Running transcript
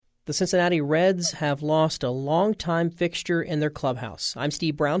The Cincinnati Reds have lost a longtime fixture in their clubhouse. I'm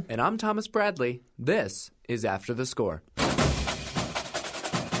Steve Brown. And I'm Thomas Bradley. This is After the Score.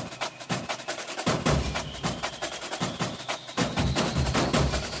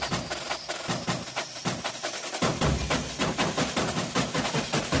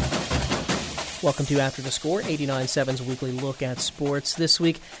 Welcome to After the Score, 89.7's weekly look at sports. This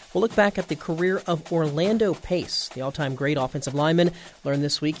week, we'll look back at the career of Orlando Pace, the all-time great offensive lineman. Learn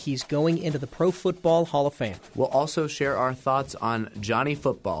this week he's going into the Pro Football Hall of Fame. We'll also share our thoughts on Johnny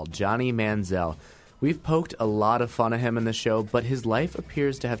Football, Johnny Manziel. We've poked a lot of fun at him in the show, but his life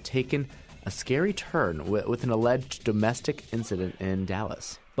appears to have taken a scary turn with an alleged domestic incident in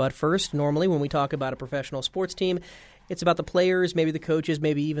Dallas. But first, normally when we talk about a professional sports team, it's about the players, maybe the coaches,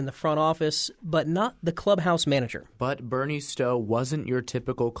 maybe even the front office, but not the clubhouse manager. But Bernie Stowe wasn't your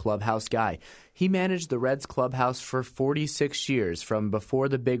typical clubhouse guy. He managed the Reds clubhouse for 46 years, from before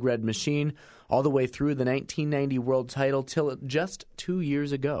the Big Red Machine all the way through the 1990 World Title till just 2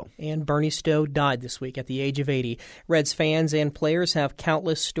 years ago. And Bernie Stowe died this week at the age of 80. Reds fans and players have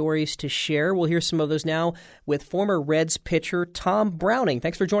countless stories to share. We'll hear some of those now with former Reds pitcher Tom Browning.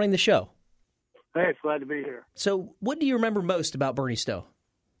 Thanks for joining the show. Thanks, glad to be here. So what do you remember most about Bernie Stowe?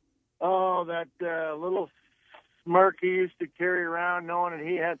 Oh, that little smirk he used to carry around knowing that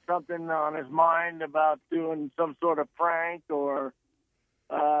he had something on his mind about doing some sort of prank or,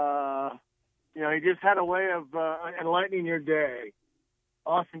 he just had a way of enlightening your day.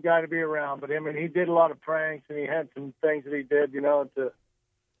 Awesome guy to be around. But, he did a lot of pranks, and he had some things that he did, to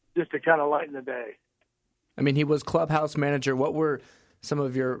kind of lighten the day. He was clubhouse manager. What were some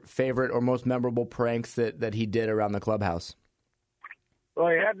of your favorite or most memorable pranks that he did around the clubhouse? Well,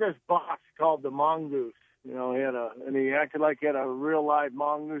 he had this box called the mongoose. He acted like he had a real live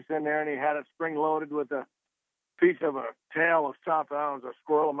mongoose in there, and he had it spring-loaded with a piece of a tail of something. I don't know, it was a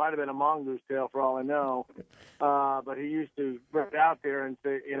squirrel. It might have been a mongoose tail for all I know. But he used to bring it out there and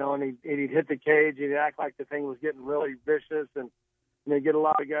say, and he'd hit the cage. He'd act like the thing was getting really vicious, and they'd get a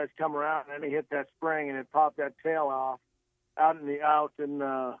lot of guys come around, and then he hit that spring, and it popped that tail off. Out in the out, and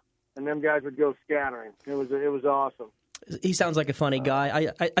them guys would go scattering. It was awesome. He sounds like a funny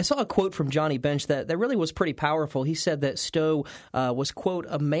guy. I saw a quote from Johnny Bench that really was pretty powerful. He said that Stowe was, quote,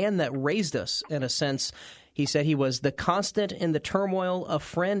 a man that raised us, in a sense. He said he was the constant in the turmoil, a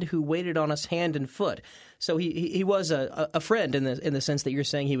friend who waited on us hand and foot. So he was a friend in the sense that you're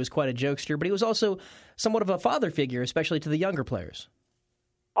saying he was quite a jokester, but he was also somewhat of a father figure, especially to the younger players.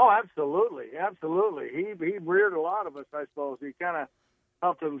 Oh, absolutely. He reared a lot of us, I suppose. He kind of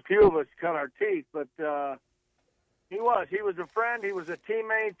helped a few of us cut our teeth, but he was a friend. He was a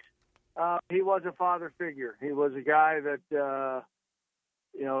teammate. He was a father figure. He was a guy that,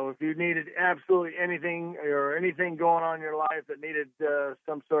 if you needed absolutely anything or anything going on in your life that needed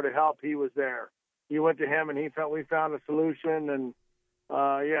some sort of help, he was there. You went to him, and we found a solution, and,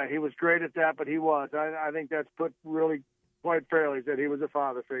 he was great at that, but he was. I think that's put really quite fairly that he was a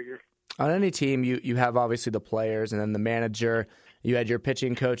father figure. On any team, you have obviously the players and then the manager. You had your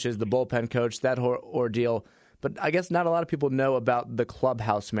pitching coaches, the bullpen coach, that ordeal. But I guess not a lot of people know about the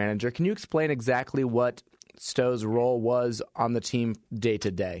clubhouse manager. Can you explain exactly what Stowe's role was on the team day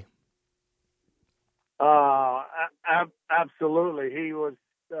to day? Absolutely. He was.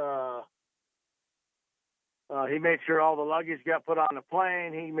 He made sure all the luggage got put on the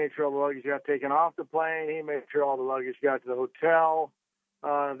plane. He made sure all the luggage got taken off the plane. He made sure all the luggage got to the hotel.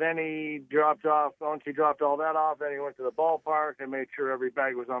 Then he dropped off. Once he dropped all that off, then he went to the ballpark and made sure every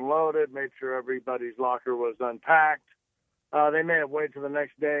bag was unloaded, made sure everybody's locker was unpacked. They may have waited till the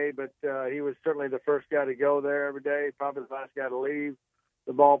next day, but he was certainly the first guy to go there every day, probably the last guy to leave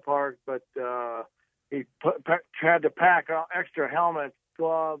the ballpark. But he had to pack extra helmets,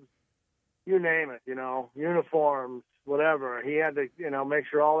 gloves, you name it, uniforms, whatever. He had to, make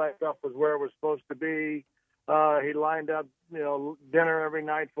sure all that stuff was where it was supposed to be. He lined up, dinner every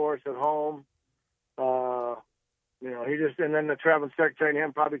night for us at home. And then the traveling secretary and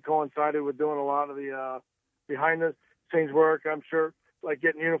him probably coincided with doing a lot of the behind the scenes work, I'm sure, like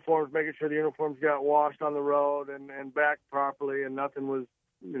getting uniforms, making sure the uniforms got washed on the road and backed properly and nothing was,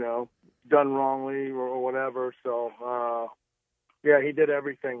 done wrongly or whatever. So, he did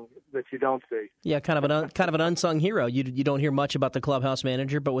everything that you don't see. Yeah, kind of an unsung hero. You don't hear much about the clubhouse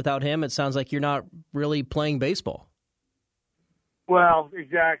manager, but without him, it sounds like you're not really playing baseball. Well,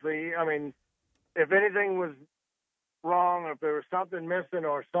 exactly. If anything was wrong, if there was something missing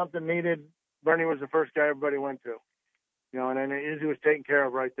or something needed, Bernie was the first guy everybody went to. And then Izzy was taken care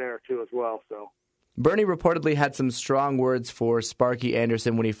of right there too as well. So Bernie reportedly had some strong words for Sparky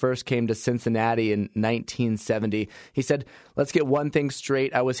Anderson when he first came to Cincinnati in 1970. He said, "Let's get one thing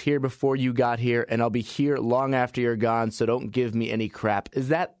straight. I was here before you got here, and I'll be here long after you're gone, so don't give me any crap." Is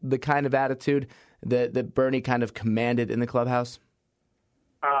that the kind of attitude that Bernie kind of commanded in the clubhouse?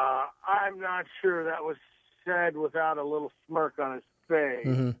 I'm not sure that was said without a little smirk on his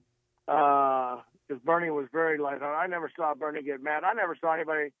face. Because Bernie was very lighthearted. I never saw Bernie get mad. I never saw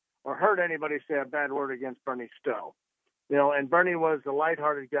anybody or heard anybody say a bad word against Bernie Stowe. And Bernie was a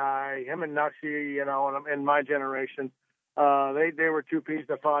lighthearted guy. Him and Nuxie, in my generation, they were two peas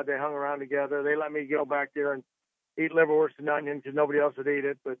in a pod. They hung around together. They let me go back there and eat liverwurst and onion because nobody else would eat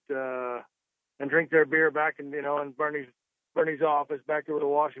it, and drink their beer back in Bernie's office, back to where the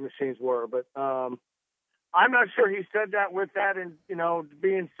washing machines were. But I'm not sure he said that with that, and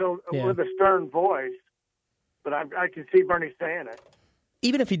being so with a stern voice. But I can see Bernie saying it.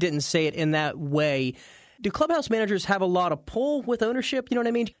 Even if he didn't say it in that way, do clubhouse managers have a lot of pull with ownership? You know what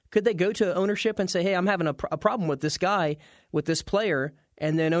I mean? Could they go to ownership and say, "Hey, I'm having a problem with this guy, with this player,"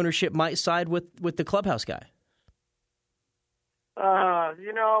 and then ownership might side with the clubhouse guy?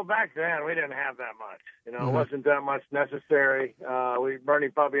 Back then we didn't have that much. It wasn't that much necessary. Bernie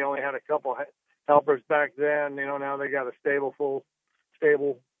probably only had a couple helpers back then. Now they got a stable full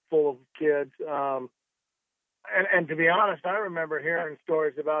of kids. And to be honest, I remember hearing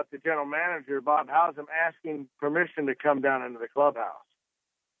stories about the general manager, Bob Howsam, asking permission to come down into the clubhouse.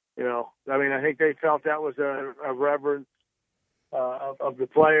 I think they felt that was a reverence of the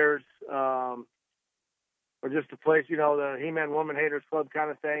players, or just a place, the He-Man Woman Haters Club kind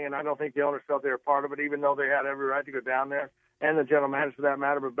of thing. And I don't think the owners felt they were part of it, even though they had every right to go down there, and the general manager for that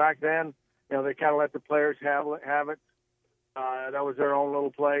matter. But back then, they kind of let the players have it. That was their own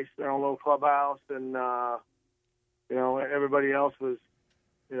little place, their own little clubhouse, and everybody else was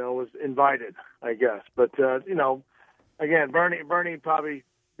invited, I guess. But again, Bernie probably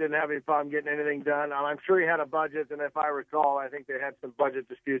didn't have any problem getting anything done. I'm sure he had a budget, and if I recall, I think they had some budget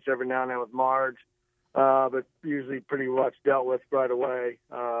disputes every now and then with Marge, but usually pretty much dealt with right away.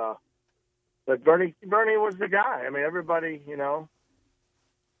 But Bernie was the guy. I mean, everybody,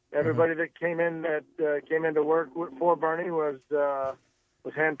 everybody that came in to work for Bernie was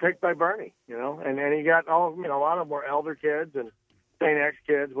handpicked by Bernie, and he got a lot of them were elder kids and St. X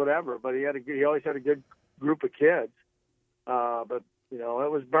kids, whatever. But he always had a good group of kids. But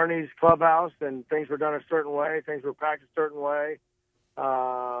it was Bernie's clubhouse, and things were done a certain way, things were practiced a certain way.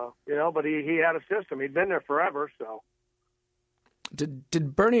 But he had a system. He'd been there forever. So,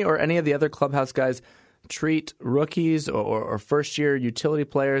 did Bernie or any of the other clubhouse guys treat rookies or first-year utility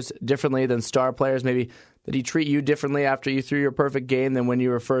players differently than star players? Maybe did he treat you differently after you threw your perfect game than when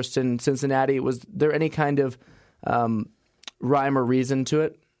you were first in Cincinnati? Was there any kind of rhyme or reason to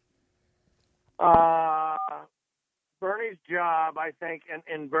it? Bernie's job, I think,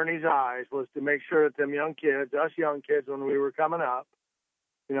 in Bernie's eyes, was to make sure that us young kids, when we were coming up,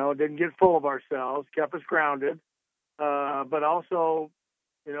 didn't get full of ourselves, kept us grounded, but also,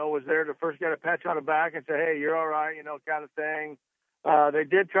 was there to first get a patch on the back and say, "Hey, you're all right," kind of thing. They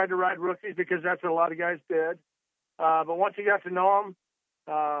did try to ride rookies because that's what a lot of guys did. But once you got to know them,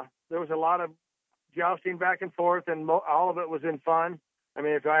 there was a lot of jousting back and forth, and all of it was in fun. I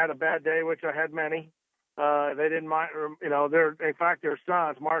mean, if I had a bad day, which I had many, they didn't mind. In fact, their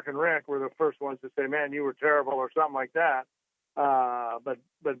sons, Mark and Rick, were the first ones to say, "Man, you were terrible," or something like that. But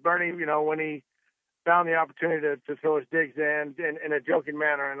Bernie, when he found the opportunity to throw his digs in a joking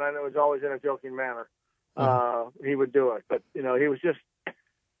manner, and it was always in a joking manner, he would do it. But he was just,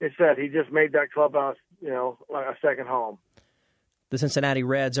 he just made that clubhouse, like a second home. The Cincinnati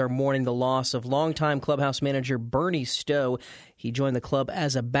Reds are mourning the loss of longtime clubhouse manager Bernie Stowe. He joined the club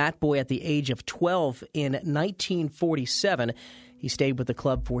as a bat boy at the age of 12 in 1947. He stayed with the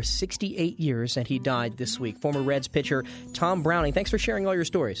club for 68 years, and he died this week. Former Reds pitcher Tom Browning, thanks for sharing all your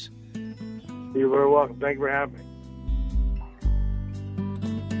stories. You're very welcome. Thank you for having me.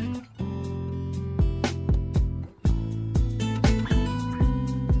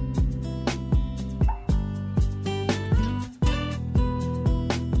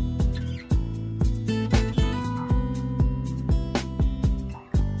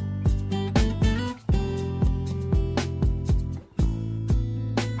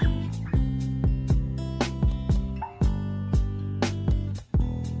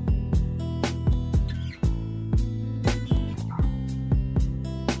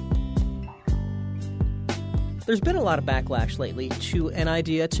 There's been a lot of backlash lately to an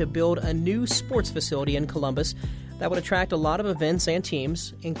idea to build a new sports facility in Columbus that would attract a lot of events and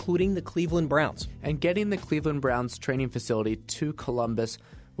teams, including the Cleveland Browns. And getting the Cleveland Browns training facility to Columbus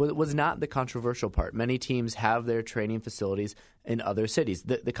was not the controversial part. Many teams have their training facilities in other cities.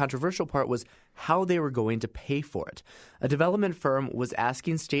 The controversial part was how they were going to pay for it. A development firm was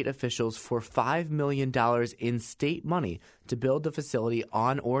asking state officials for $5 million in state money to build the facility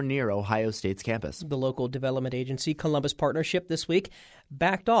on or near Ohio State's campus. The local development agency, Columbus Partnership, this week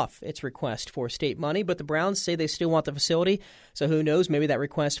backed off its request for state money, but the Browns say they still want the facility. So who knows, maybe that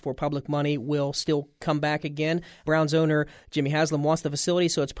request for public money will still come back again. Browns owner Jimmy Haslam wants the facility,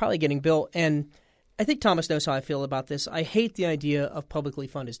 so it's probably getting built. And I think Thomas knows how I feel about this. I hate the idea of publicly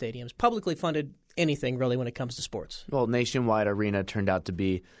funded stadiums, publicly funded anything really when it comes to sports. Well, Nationwide Arena turned out to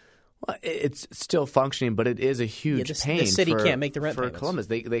be, well, it's still functioning, but it is a huge pain. The city can't make the rent for payments. Columbus.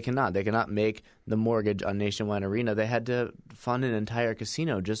 They cannot make the mortgage on Nationwide Arena. They had to fund an entire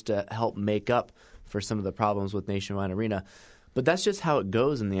casino just to help make up for some of the problems with Nationwide Arena. But that's just how it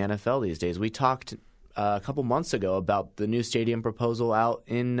goes in the NFL these days. We talked a couple months ago about the new stadium proposal out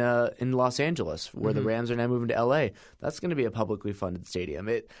in Los Angeles, where the Rams are now moving to L.A. That's going to be a publicly funded stadium.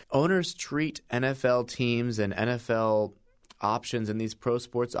 Owners treat NFL teams and NFL options and these pro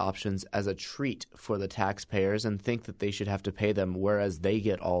sports options as a treat for the taxpayers and think that they should have to pay them, whereas they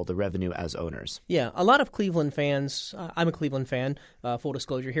get all the revenue as owners. Yeah, a lot of Cleveland fans, I'm a Cleveland fan, full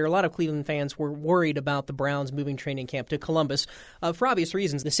disclosure here, a lot of Cleveland fans were worried about the Browns moving training camp to Columbus for obvious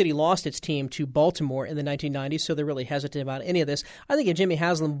reasons. The city lost its team to Baltimore in the 1990s, so they're really hesitant about any of this. I think if Jimmy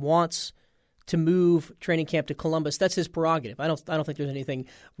Haslam wants to move training camp to Columbus, that's his prerogative. I don't think there's anything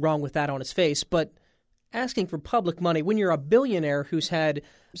wrong with that on its face, but asking for public money when you're a billionaire who's had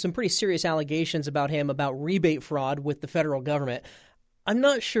some pretty serious allegations about him about rebate fraud with the federal government, I'm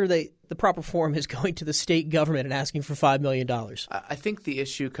not sure that the proper form is going to the state government and asking for $5 million. I think the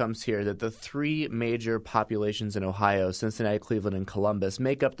issue comes here that the three major populations in Ohio, Cincinnati, Cleveland, and Columbus,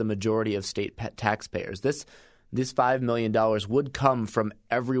 make up the majority of state taxpayers. This $5 million would come from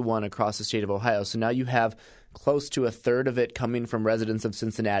everyone across the state of Ohio. So now you have close to a third of it coming from residents of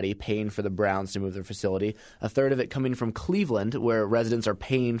Cincinnati paying for the Browns to move their facility, a third of it coming from Cleveland where residents are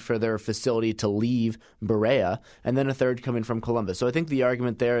paying for their facility to leave Berea, and then a third coming from Columbus. So I think the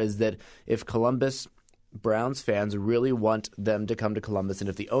argument there is that if Columbus Browns fans really want them to come to Columbus, and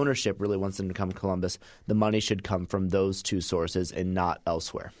if the ownership really wants them to come to Columbus, the money should come from those two sources and not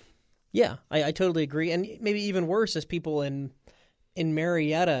elsewhere. Yeah, I totally agree. And maybe even worse is people in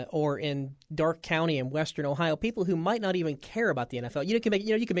Marietta or in Dark County in Western Ohio, people who might not even care about the NFL. You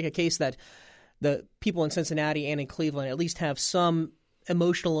can make a case that the people in Cincinnati and in Cleveland at least have some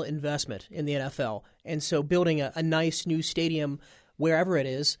emotional investment in the NFL. And so building a nice new stadium wherever it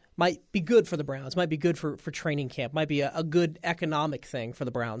is might be good for the Browns, might be good for training camp, might be a good economic thing for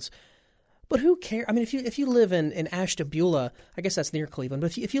the Browns. But who cares? I mean, if you live in Ashtabula, I guess that's near Cleveland,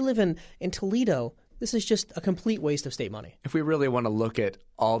 but if you live in Toledo, this is just a complete waste of state money. If we really want to look at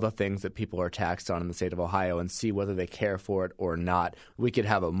all the things that people are taxed on in the state of Ohio and see whether they care for it or not, we could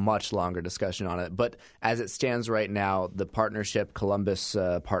have a much longer discussion on it. But as it stands right now, the partnership, Columbus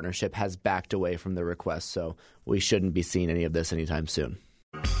partnership, has backed away from the request, so we shouldn't be seeing any of this anytime soon.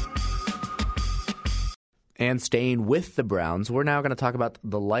 And staying with the Browns, we're now going to talk about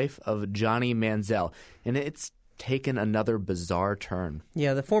the life of Johnny Manziel, and it's taken another bizarre turn.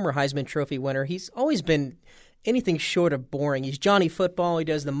 Yeah, the former Heisman Trophy winner, he's always been anything short of boring. He's Johnny Football. He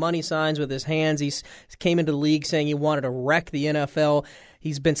does the money signs with his hands. He came into the league saying he wanted to wreck the NFL.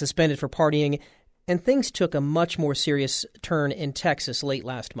 He's been suspended for partying. And things took a much more serious turn in Texas late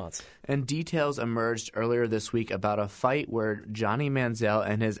last month. And details emerged earlier this week about a fight where Johnny Manziel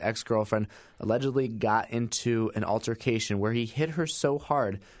and his ex-girlfriend allegedly got into an altercation where he hit her so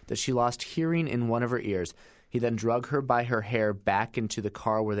hard that she lost hearing in one of her ears. He then drug her by her hair back into the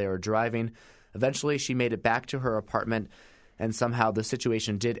car where they were driving. Eventually, she made it back to her apartment, and somehow the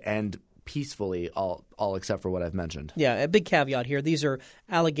situation did end peacefully, all except for what I've mentioned. Yeah, a big caveat here. These are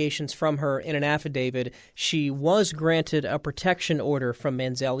allegations from her in an affidavit. She was granted a protection order from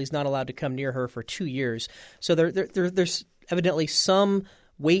Manziel. He's not allowed to come near her for 2 years. So there's evidently some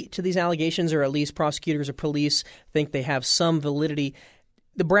weight to these allegations, or at least prosecutors or police think they have some validity.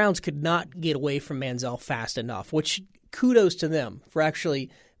 The Browns could not get away from Manziel fast enough, which kudos to them for actually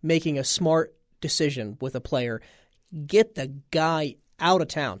making a smart decision with a player. Get the guy out of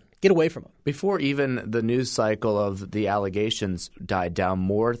town. Get away from him. Before even the news cycle of the allegations died down,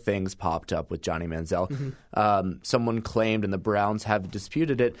 more things popped up with Johnny Manziel. Mm-hmm. Someone claimed, and the Browns have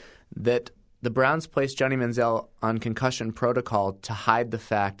disputed it, that the Browns placed Johnny Manziel on concussion protocol to hide the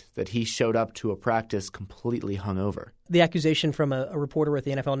fact that he showed up to a practice completely hungover. The accusation from a reporter at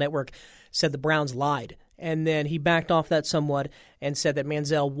the NFL Network said the Browns lied, and then he backed off that somewhat and said that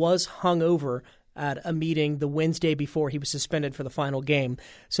Manziel was hungover at a meeting the Wednesday before he was suspended for the final game.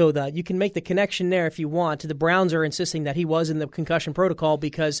 So that you can make the connection there if you want. The Browns are insisting that he was in the concussion protocol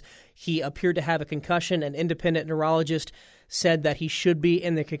because he appeared to have a concussion. An independent neurologist said that he should be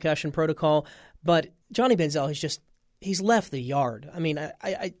in the concussion protocol. But Johnny Manziel he's left the yard. I mean,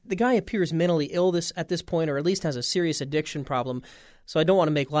 the guy appears mentally ill at this point, or at least has a serious addiction problem. So I don't want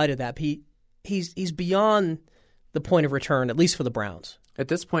to make light of that. But he's beyond the point of return, at least for the Browns. At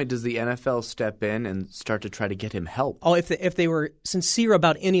this point, does the NFL step in and start to try to get him help? Oh, if they were sincere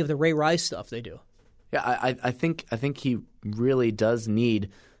about any of the Ray Rice stuff, they do. Yeah, I think he really does need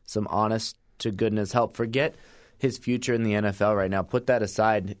some honest to goodness help. Forget his future in the NFL right now. Put that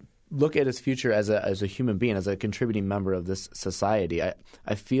aside. Look at his future as a human being, as a contributing member of this society.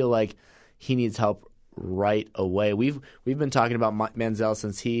 I feel like he needs help right away. We've been talking about Manziel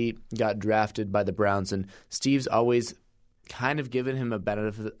since he got drafted by the Browns, and Steve's always kind of given him a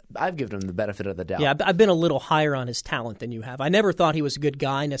benefit. I've given him the benefit of the doubt. Yeah, I've been a little higher on his talent than you have. I never thought he was a good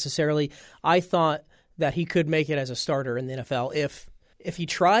guy necessarily. I thought that he could make it as a starter in the NFL if he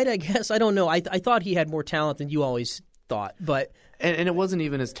tried, I guess. I don't know. I thought he had more talent than you always thought, but and it wasn't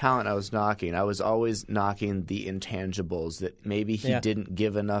even his talent I was knocking. I was always knocking the intangibles, that maybe he didn't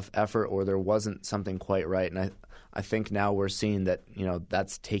give enough effort or there wasn't something quite right. And I think now we're seeing that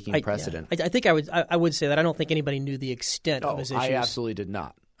that's taking precedent. I think I would say that I don't think anybody knew the extent of his issues. I absolutely did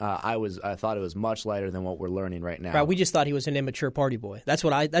not. I thought it was much lighter than what we're learning right now. Right, we just thought he was an immature party boy. That's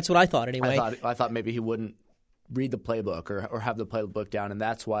what I thought anyway. I thought maybe he wouldn't read the playbook or have the playbook down, and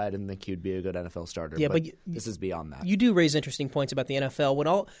that's why I didn't think he'd be a good NFL starter. Yeah, but this is beyond that. You do raise interesting points about the NFL.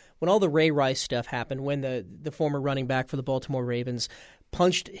 When all the Ray Rice stuff happened, when the former running back for the Baltimore Ravens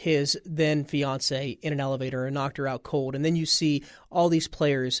punched his then fiance in an elevator and knocked her out cold, and then you see all these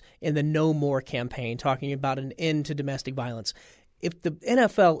players in the No More campaign talking about an end to domestic violence. If the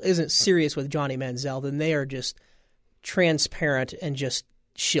NFL isn't serious with Johnny Manziel, then they are just transparent and just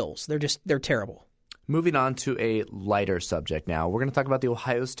shills. They're terrible. Moving on to a lighter subject now. We're going to talk about the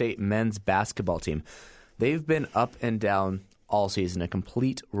Ohio State men's basketball team. They've been up and down all season, a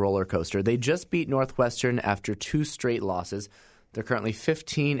complete roller coaster. They just beat Northwestern after 2 straight losses. They're currently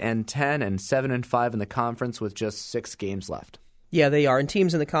 15-10 and 7-5 in the conference with just 6 games left. Yeah, they are. And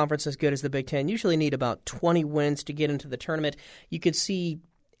teams in the conference as good as the Big Ten usually need about 20 wins to get into the tournament. You could see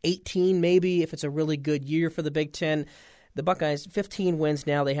 18 maybe if it's a really good year for the Big Ten. The Buckeyes, 15 wins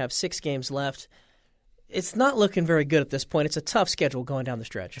now. They have 6 games left. It's not looking very good at this point. It's a tough schedule going down the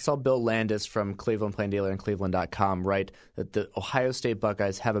stretch. I saw Bill Landis from Cleveland Plain Dealer and Cleveland.com write that the Ohio State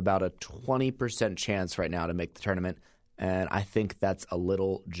Buckeyes have about a 20% chance right now to make the tournament, and I think that's a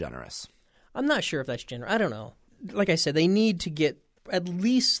little generous. I'm not sure if that's generous. I don't know. Like I said, they need to get at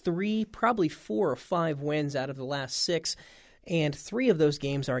least 3, probably 4 or 5 wins out of the last 6, and 3 of those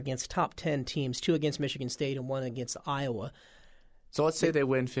games are against top 10 teams, 2 against Michigan State and 1 against Iowa. So let's say they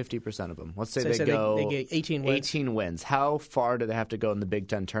win 50% of them. Let's say they get 18 wins. 18 wins. How far do they have to go in the Big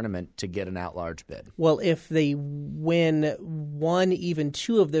Ten tournament to get an at-large bid? Well, if they win 1, even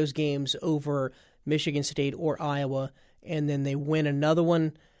 2 of those games over Michigan State or Iowa, and then they win another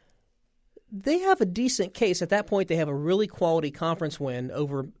one, they have a decent case. At that point, they have a really quality conference win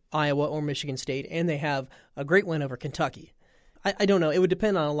over Iowa or Michigan State, and they have a great win over Kentucky. I don't know. It would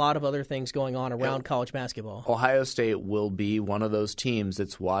depend on a lot of other things going on around college basketball. Ohio State will be one of those teams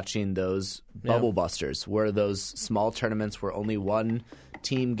that's watching those bubble busters, where those small tournaments where only one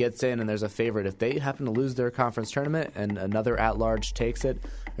team gets in and there's a favorite. If they happen to lose their conference tournament and another at-large takes it,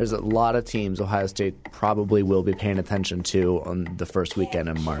 there's a lot of teams Ohio State probably will be paying attention to on the first weekend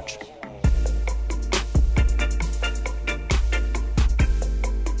in March.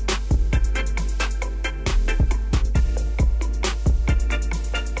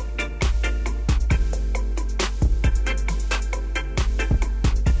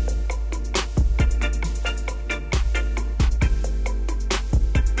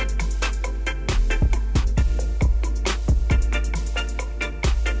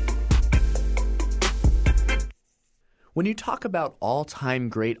 When you talk about all-time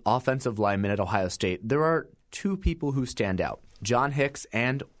great offensive linemen at Ohio State, there are 2 people who stand out, John Hicks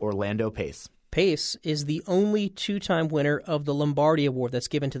and Orlando Pace. Pace is the only 2-time winner of the Lombardi Award that's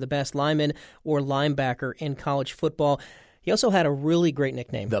given to the best lineman or linebacker in college football. He also had a really great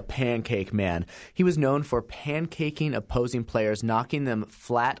nickname, the Pancake Man. He was known for pancaking opposing players, knocking them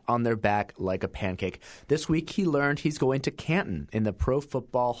flat on their back like a pancake. This week he learned he's going to Canton in the Pro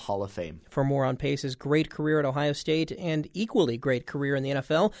Football Hall of Fame. For more on Pace's great career at Ohio State and equally great career in the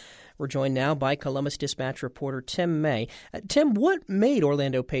NFL, we're joined now by Columbus Dispatch reporter Tim May. Tim, what made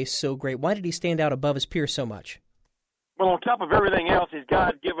Orlando Pace so great? Why did he stand out above his peers so much? Well, on top of everything else, his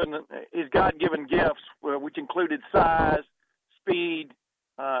God-given gifts, which included size, speed,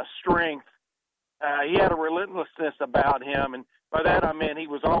 strength. He had a relentlessness about him, and by that I mean he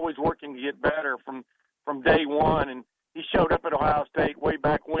was always working to get better from day one. And he showed up at Ohio State way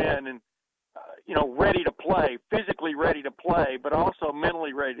back when, and ready to play, physically ready to play, but also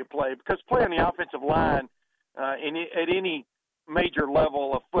mentally ready to play. Because playing the offensive line at any major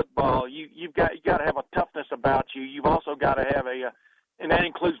level of football, you've got to have a toughness about you. You've also got to have and that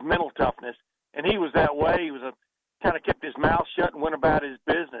includes mental toughness. And he was that way. He was kind of kept his mouth shut and went about his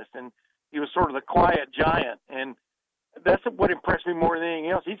business. And he was sort of the quiet giant. And that's what impressed me more than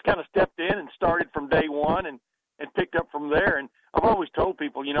anything else. He's kind of stepped in and started from day one and picked up from there. And I've always told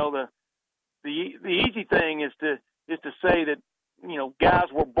people, the easy thing is to say that, guys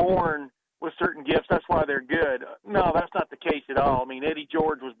were born with certain gifts. That's why they're good. No, that's not the case at all. I mean, Eddie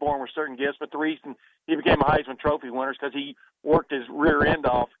George was born with certain gifts, but the reason he became a Heisman Trophy winner is because he worked his rear end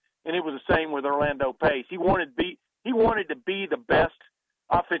off. And it was the same with Orlando Pace. He wanted to be the best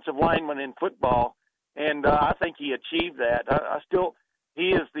offensive lineman in football, and I think he achieved that. He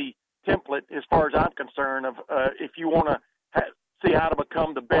is the template as far as I'm concerned of if you want to see how to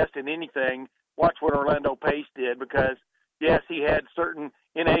become the best in anything, watch what Orlando Pace did, because yes, he had certain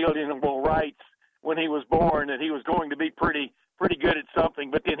inalienable rights when he was born that he was going to be pretty good at something,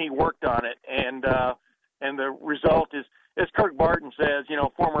 but then he worked on it, and the result is, as Kirk Barton says,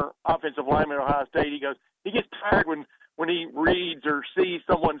 former offensive lineman at Ohio State, he goes, he gets tired when he reads or sees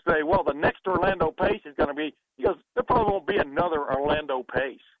someone say, well, the next Orlando Pace is going to be, he goes, there probably won't be another Orlando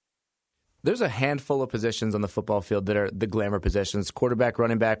Pace. There's a handful of positions on the football field that are the glamour positions: quarterback,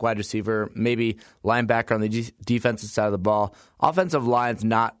 running back, wide receiver, maybe linebacker on the defensive side of the ball. Offensive line's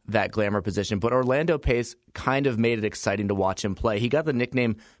not that glamour position, but Orlando Pace kind of made it exciting to watch him play. He got the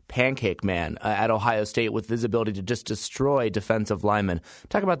nickname Pancake Man at Ohio State with his ability to just destroy defensive linemen.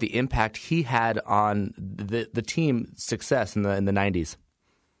 Talk about the impact he had on the team's success in the 90s.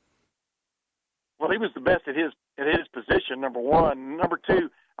 Well, he was the best at his position, number one. Number two,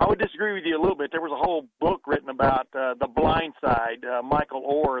 I would disagree with you a little bit. There was a whole book written about the blind side. Michael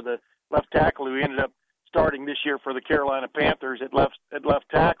Orr, the left tackle who ended up starting this year for the Carolina Panthers at left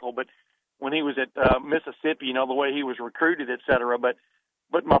tackle. But when he was at Mississippi, the way he was recruited, et cetera. But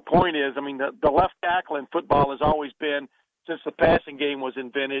my point is, I mean, the left tackle in football has always been, since the passing game was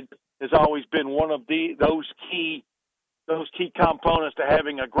invented, has always been one of those key components to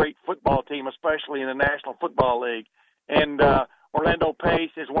having a great football team, especially in the National Football League. And Orlando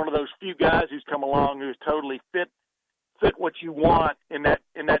Pace is one of those few guys who's come along who's totally fit what you want in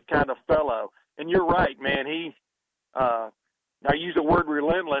that kind of fellow. And you're right, man. I use the word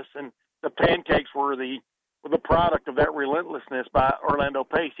relentless, and the pancakes were the product of that relentlessness by Orlando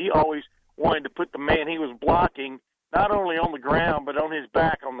Pace. He always wanted to put the man he was blocking not only on the ground but on his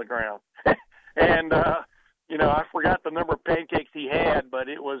back on the ground. And I forgot the number of pancakes he had, but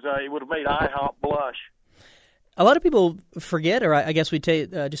it would have made IHOP blush. A lot of people forget, or I guess we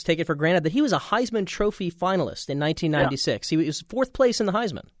just take it for granted, that he was a Heisman Trophy finalist in 1996. Yeah. He was fourth place in the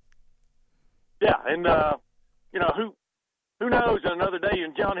Heisman. Yeah, and who knows? Another day,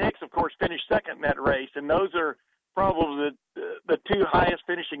 and John Hicks, of course, finished second in that race, and those are probably the two highest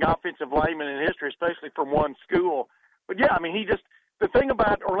finishing offensive linemen in history, especially from one school. But yeah, I mean, the thing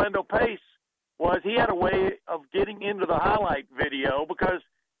about Orlando Pace was he had a way of getting into the highlight video because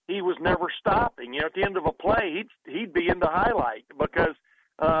he was never stopping. At the end of a play, he'd be in the highlight because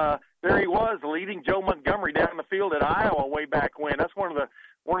there he was leading Joe Montgomery down the field at Iowa way back when. That's one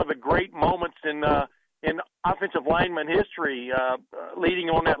of the great moments in offensive lineman history, leading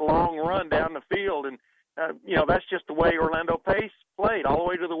on that long run down the field. And that's just the way Orlando Pace played all the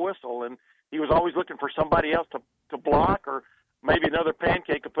way to the whistle. And he was always looking for somebody else to block or maybe another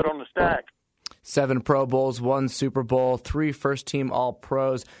pancake to put on the stack. 7 Pro Bowls, 1 Super Bowl, 3 first-team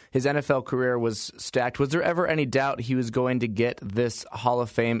All-Pros. His NFL career was stacked. Was there ever any doubt he was going to get this Hall of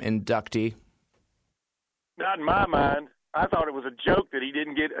Fame inductee? Not in my mind. I thought it was a joke that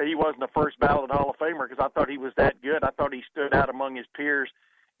he wasn't the first ballot Hall of Famer because I thought he was that good. I thought he stood out among his peers,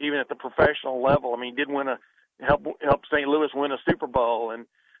 even at the professional level. I mean, he did help St. Louis win a Super Bowl, and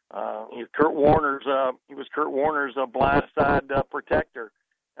he was Kurt Warner's blind side protector.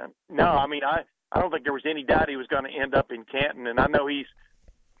 No, I mean, I don't think there was any doubt he was going to end up in Canton, and I know he's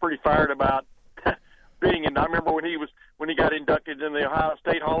pretty fired about being in. I remember when he got inducted in the Ohio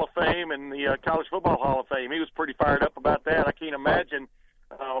State Hall of Fame and the College Football Hall of Fame. He was pretty fired up about that. I can't imagine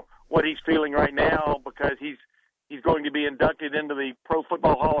what he's feeling right now because he's going to be inducted into the Pro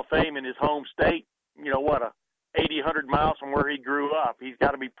Football Hall of Fame in his home state. 80, 100 miles from where he grew up. He's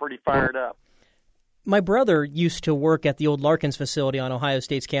got to be pretty fired up. My brother used to work at the old Larkins facility on Ohio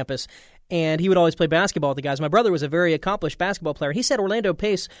State's campus, and he would always play basketball with the guys. My brother was a very accomplished basketball player. He said Orlando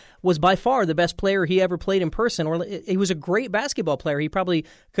Pace was by far the best player he ever played in person. He was a great basketball player. He probably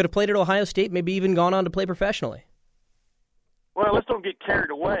could have played at Ohio State, maybe even gone on to play professionally. Well, let's don't get carried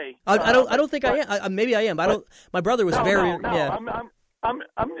away. I don't think I am. Maybe I am. My brother was very. No. Yeah.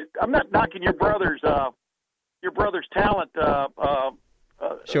 I'm not knocking your brother's talent.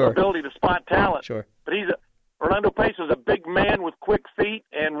 Sure. Ability to spot talent. Sure. But Orlando Pace was a big man with quick feet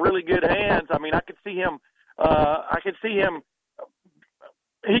and really good hands. I mean, I could see him.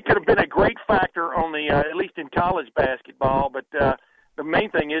 He could have been a great factor on the at least in college basketball. But the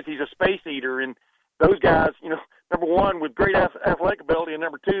main thing is he's a space eater, and those guys, number one, with great athletic ability, and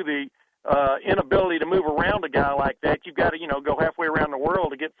number two, the inability to move around a guy like that. You've got to go halfway around the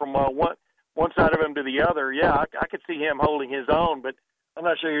world to get from one side of him to the other. Yeah, I could see him holding his own, but I'm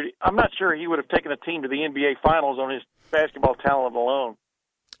not sure he would have taken a team to the NBA Finals on his basketball talent alone.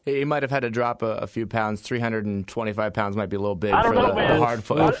 He might have had to drop a few pounds. 325 pounds might be a little big for the hard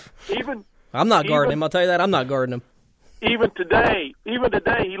foot. I'm not guarding him. I'll tell you that. I'm not guarding him. Even today, he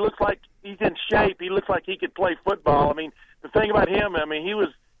looks like he's in shape. He looks like he could play football. I mean, the thing about him, he was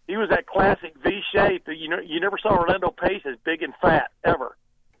that classic V shape. You never saw Orlando Pace as big and fat ever.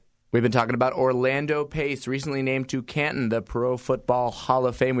 We've been talking about Orlando Pace, recently named to Canton, the Pro Football Hall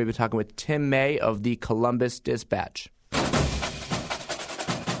of Fame. We've been talking with Tim May of the Columbus Dispatch.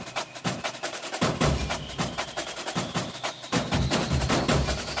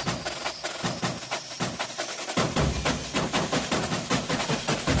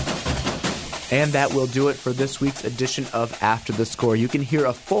 And that will do it for this week's edition of After the Score. You can hear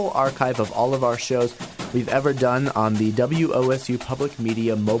a full archive of all of our shows we've ever done on the WOSU Public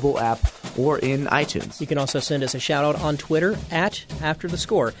Media mobile app or in iTunes. You can also send us a shout-out on Twitter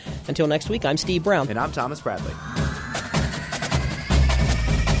 @AfterTheScore. Until next week, I'm Steve Brown. And I'm Thomas Bradley.